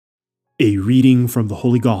A reading from the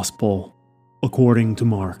Holy Gospel according to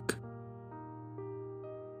Mark.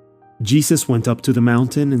 Jesus went up to the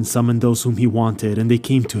mountain and summoned those whom he wanted, and they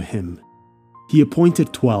came to him. He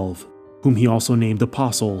appointed 12, whom he also named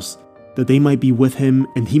apostles, that they might be with him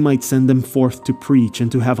and he might send them forth to preach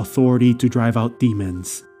and to have authority to drive out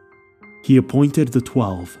demons. He appointed the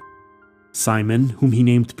 12, Simon, whom he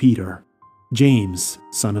named Peter, James,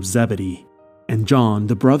 son of Zebedee, and John,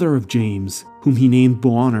 the brother of James, whom he named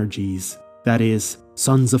Boanerges, that is,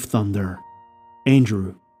 sons of thunder,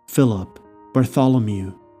 Andrew, Philip,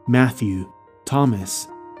 Bartholomew, Matthew, Thomas,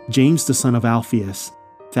 James the son of Alphaeus,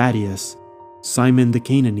 Thaddeus, Simon the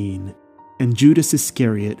Canaanite, and Judas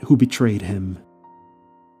Iscariot, who betrayed him.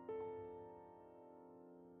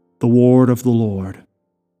 The Word of the Lord.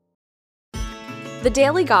 The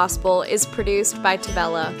Daily Gospel is produced by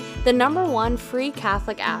Tabella, the #1 free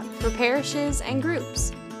Catholic app for parishes and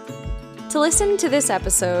groups. To listen to this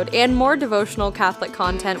episode and more devotional Catholic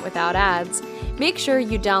content without ads, make sure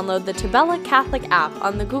you download the Tabella Catholic app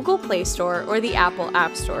on the Google Play Store or the Apple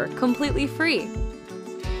App Store, completely free.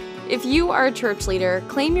 If you are a church leader,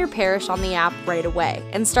 claim your parish on the app right away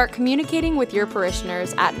and start communicating with your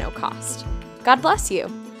parishioners at no cost. God bless you.